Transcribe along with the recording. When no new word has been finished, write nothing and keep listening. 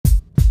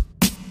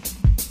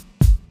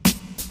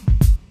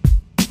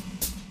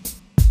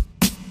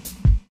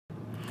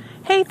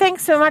Hey,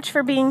 thanks so much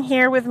for being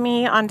here with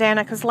me on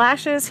Danica's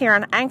Lashes here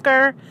on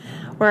Anchor.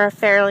 We're a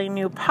fairly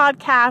new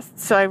podcast,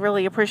 so I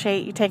really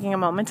appreciate you taking a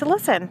moment to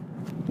listen.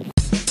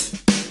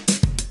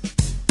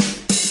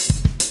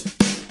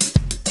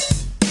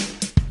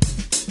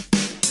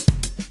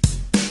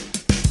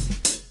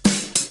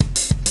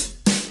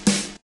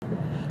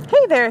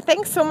 Hey there,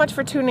 thanks so much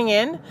for tuning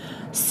in.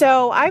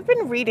 So I've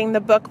been reading the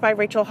book by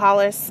Rachel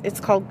Hollis. It's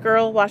called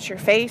Girl, Wash Your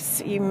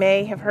Face. You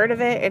may have heard of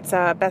it. It's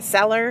a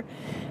bestseller.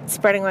 It's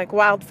spreading like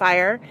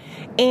wildfire.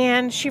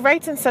 And she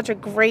writes in such a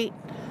great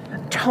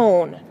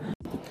tone.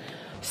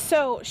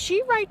 So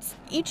she writes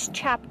each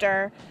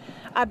chapter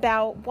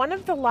about one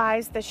of the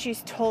lies that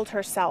she's told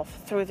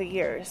herself through the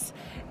years.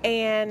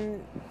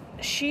 And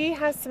she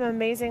has some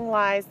amazing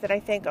lies that I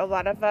think a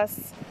lot of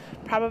us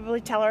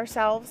probably tell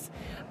ourselves.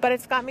 But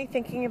it's got me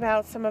thinking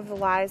about some of the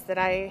lies that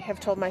I have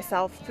told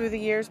myself through the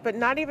years, but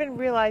not even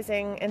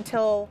realizing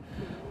until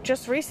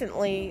just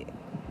recently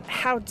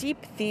how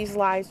deep these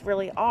lies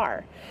really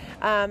are.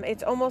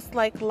 It's almost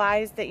like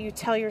lies that you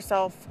tell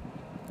yourself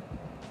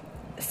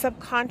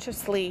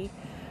subconsciously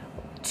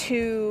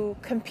to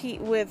compete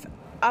with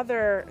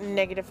other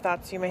negative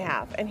thoughts you may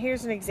have. And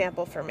here's an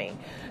example for me.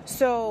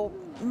 So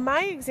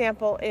my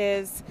example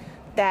is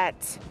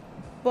that,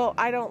 well,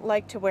 I don't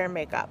like to wear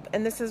makeup,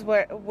 and this is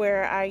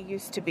where I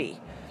used to be.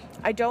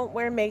 I don't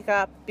wear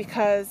makeup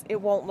because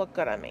it won't look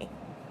good on me.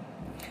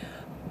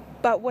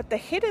 But what the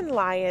hidden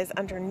lie is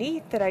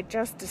underneath that I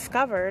just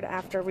discovered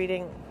after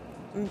reading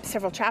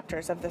several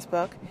chapters of this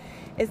book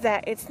is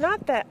that it's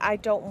not that I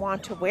don't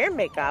want to wear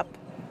makeup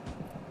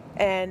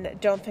and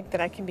don't think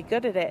that I can be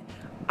good at it.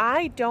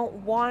 I don't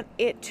want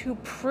it to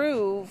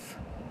prove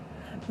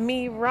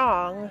me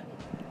wrong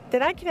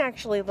that I can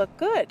actually look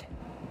good.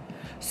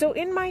 So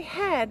in my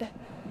head,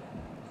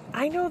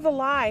 I know the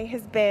lie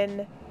has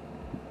been,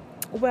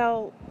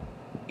 well,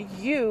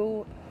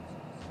 you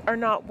are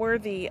not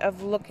worthy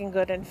of looking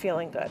good and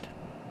feeling good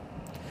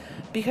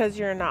because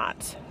you're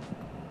not,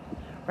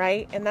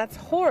 right? And that's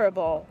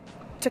horrible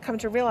to come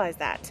to realize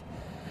that.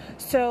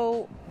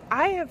 So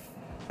I'm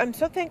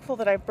so thankful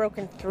that I've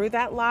broken through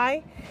that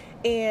lie,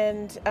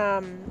 and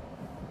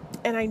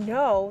I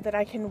know that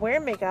I can wear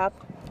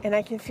makeup and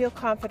I can feel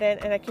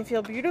confident and I can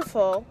feel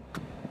beautiful.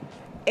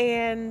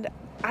 And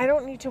I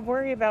don't need to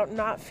worry about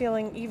not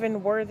feeling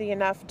even worthy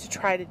enough to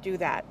try to do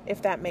that,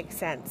 if that makes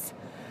sense.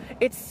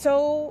 It's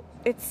so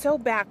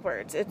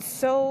backwards. It's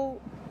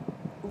so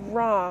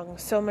wrong,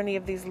 so many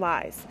of these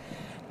lies.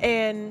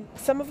 And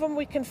some of them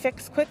we can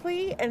fix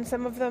quickly, and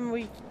some of them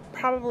we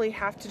probably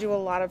have to do a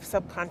lot of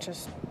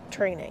subconscious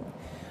training.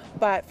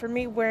 But for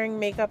me, wearing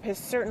makeup has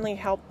certainly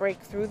helped break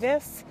through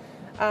this.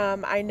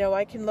 I know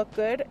I can look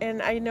good,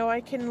 and I know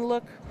I can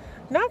look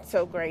not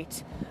so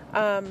great.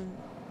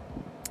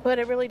 But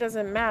it really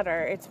doesn't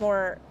matter. It's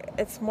more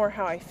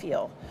how I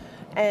feel.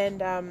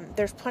 And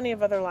there's plenty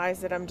of other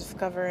lies that I'm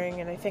discovering,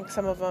 and I think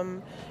some of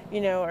them,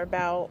 are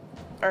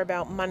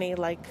about money,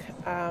 like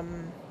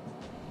kind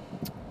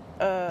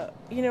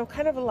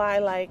of a lie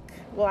like,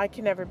 well, I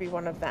can never be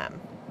one of them.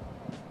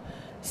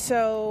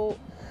 So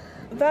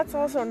that's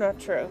also not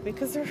true,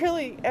 because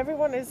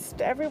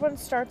everyone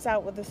starts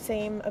out with the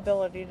same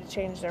ability to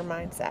change their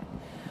mindset.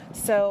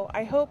 So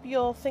I hope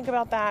you'll think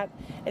about that,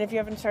 and if you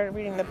haven't started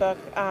reading the book,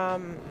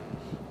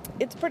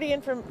 it's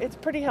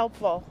pretty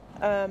helpful.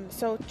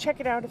 So check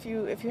it out if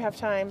you have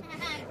time,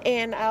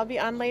 and I'll be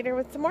on later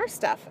with some more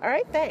stuff. All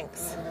right,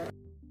 thanks.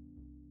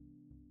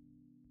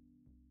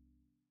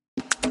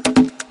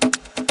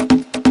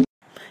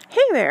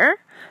 Hey there.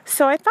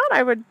 So I thought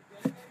I would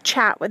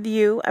chat with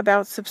you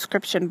about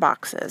subscription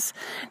boxes.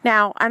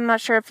 Now, I'm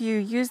not sure if you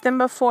used them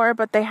before,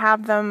 but they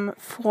have them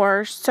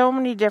for so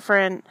many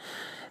different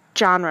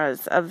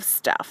genres of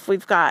stuff.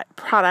 We've got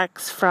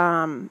products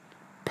from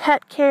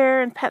pet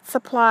care and pet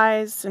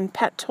supplies and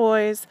pet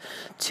toys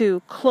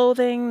to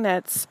clothing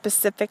that's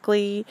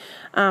specifically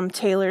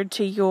tailored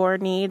to your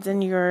needs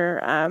and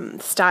your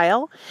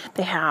style.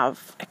 They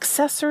have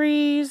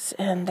accessories,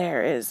 and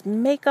there is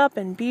makeup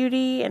and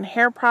beauty and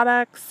hair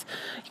products.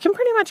 You can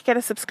pretty much get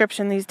a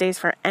subscription these days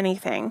for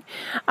anything.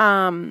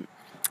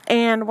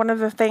 And one of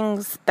the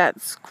things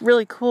that's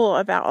really cool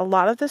about a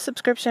lot of the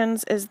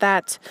subscriptions is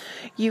that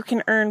you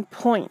can earn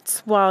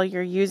points while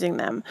you're using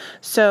them.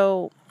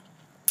 So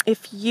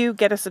if you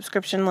get a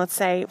subscription, let's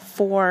say,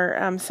 for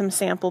some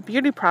sample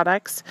beauty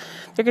products,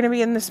 they're going to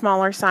be in the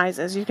smaller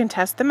sizes. You can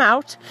test them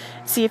out,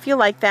 see if you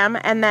like them,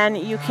 and then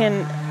you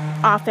can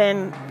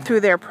often,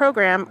 through their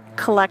program,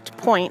 collect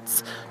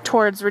points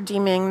towards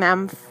redeeming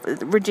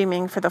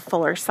for the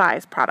fuller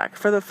size product,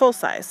 for the full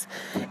size,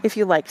 if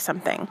you like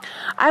something.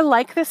 I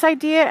like this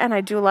idea, and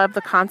I do love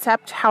the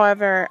concept.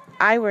 However,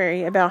 I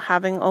worry about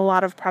having a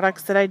lot of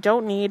products that I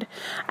don't need,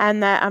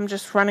 and that I'm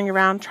just running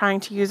around trying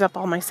to use up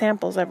all my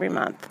samples every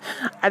month.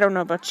 I don't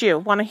know about you.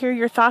 Want to hear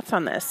your thoughts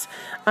on this?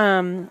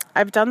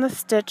 I've done the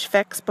Stitch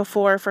Fix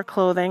before for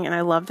clothing, and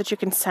I love that you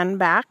can send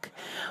back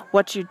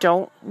what you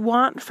don't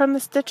want from the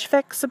Stitch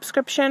Fix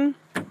subscription.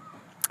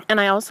 And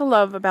I also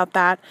love about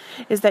that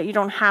is that you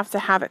don't have to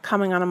have it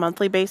coming on a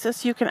monthly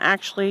basis. You can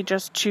actually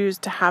just choose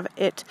to have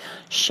it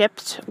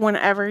shipped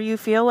whenever you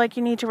feel like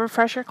you need to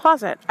refresh your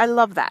closet. I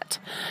love that.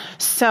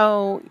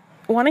 So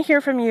I want to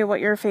hear from you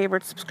what your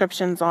favorite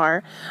subscriptions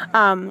are.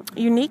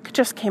 Younique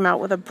just came out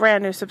with a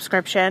brand new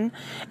subscription,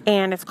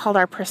 and it's called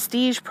our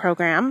Prestige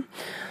program.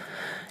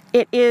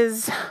 It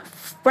is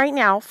right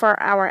now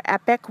for our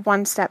Epic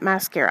One-Step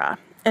Mascara.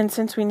 And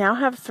since we now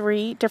have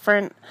 3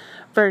 different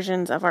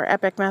versions of our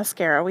Epic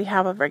Mascara, we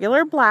have a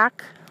regular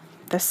black,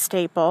 the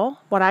staple,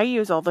 what I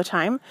use all the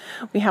time.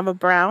 We have a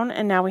brown,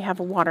 and now we have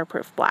a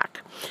waterproof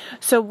black.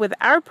 So with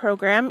our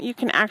program, you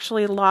can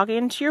actually log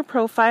into your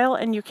profile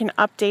and you can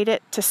update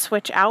it to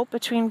switch out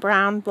between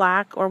brown,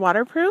 black, or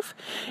waterproof.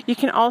 You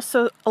can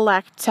also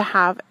elect to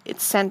have it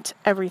sent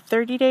every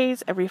 30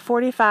 days, every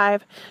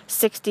 45,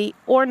 60,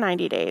 or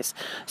 90 days.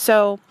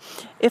 So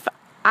if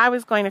I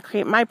was going to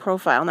create my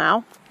profile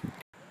now,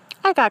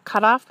 I got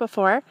cut off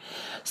before.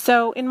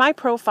 So in my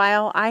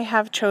profile, I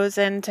have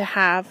chosen to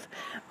have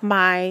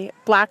my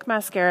black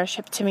mascara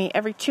shipped to me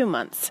every 2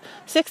 months.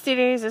 60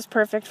 days is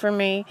perfect for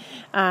me.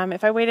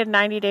 If I waited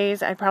 90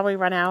 days, I'd probably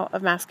run out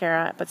of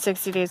mascara, but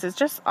 60 days is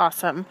just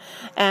awesome.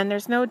 And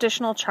there's no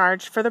additional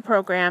charge for the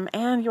program,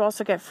 and you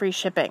also get free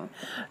shipping.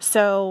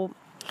 So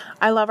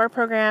I love our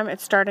program.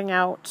 It's starting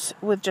out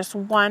with just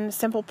one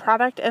simple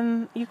product,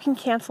 and you can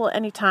cancel at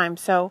any time.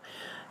 So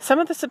some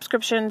of the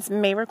subscriptions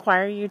may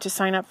require you to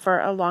sign up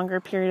for a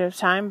longer period of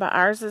time, but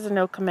ours is a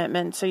no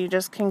commitment, so you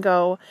just can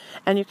go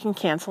and you can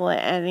cancel it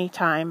at any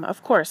time.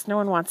 Of course, no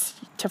one wants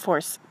to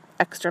force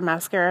extra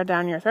mascara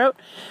down your throat.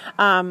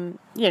 You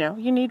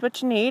need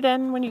what you need,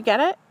 and when you get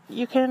it,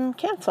 you can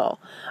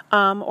cancel,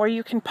 or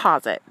you can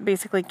pause it,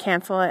 basically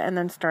cancel it and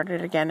then start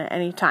it again at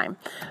any time.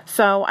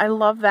 So I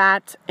love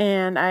that,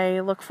 and I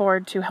look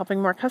forward to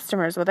helping more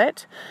customers with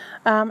it,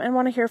 and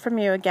want to hear from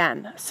you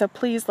again. So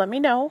please let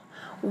me know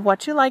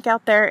what you like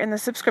out there in the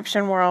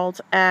subscription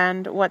world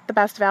and what the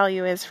best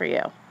value is for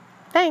you.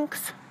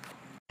 Thanks.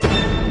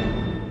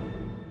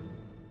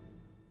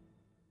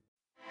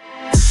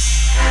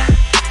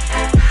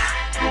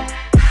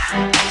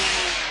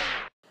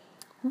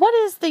 What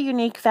is the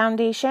Younique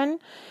Foundation?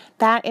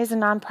 That is a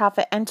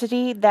nonprofit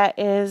entity that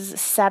is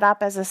set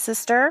up as a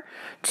sister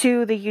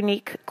to the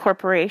Younique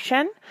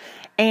Corporation.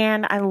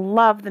 And I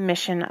love the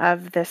mission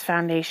of this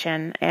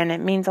foundation, and it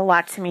means a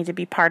lot to me to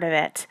be part of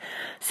it.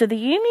 So the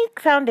Younique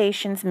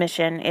Foundation's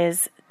mission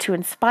is to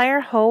inspire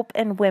hope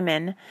in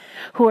women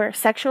who are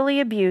sexually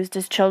abused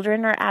as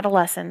children or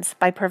adolescents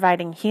by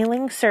providing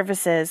healing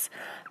services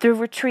through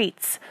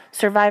retreats,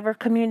 survivor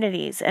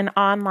communities, and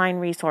online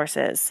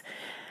resources.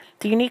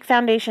 The Younique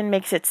Foundation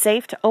makes it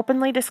safe to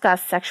openly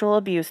discuss sexual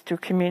abuse through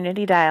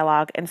community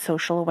dialogue and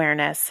social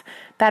awareness.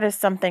 That is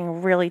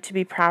something really to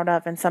be proud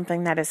of, and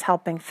something that is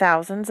helping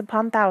thousands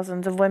upon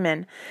thousands of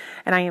women,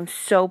 and I am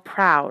so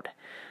proud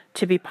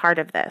to be part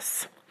of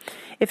this.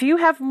 If you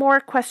have more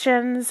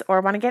questions or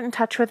want to get in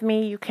touch with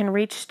me, you can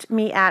reach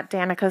me at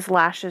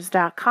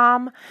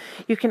danicaslashes.com.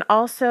 You can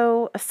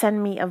also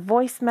send me a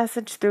voice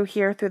message through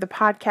the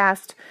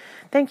podcast.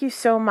 Thank you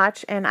so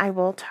much, and I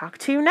will talk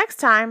to you next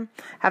time.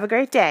 Have a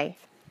great day.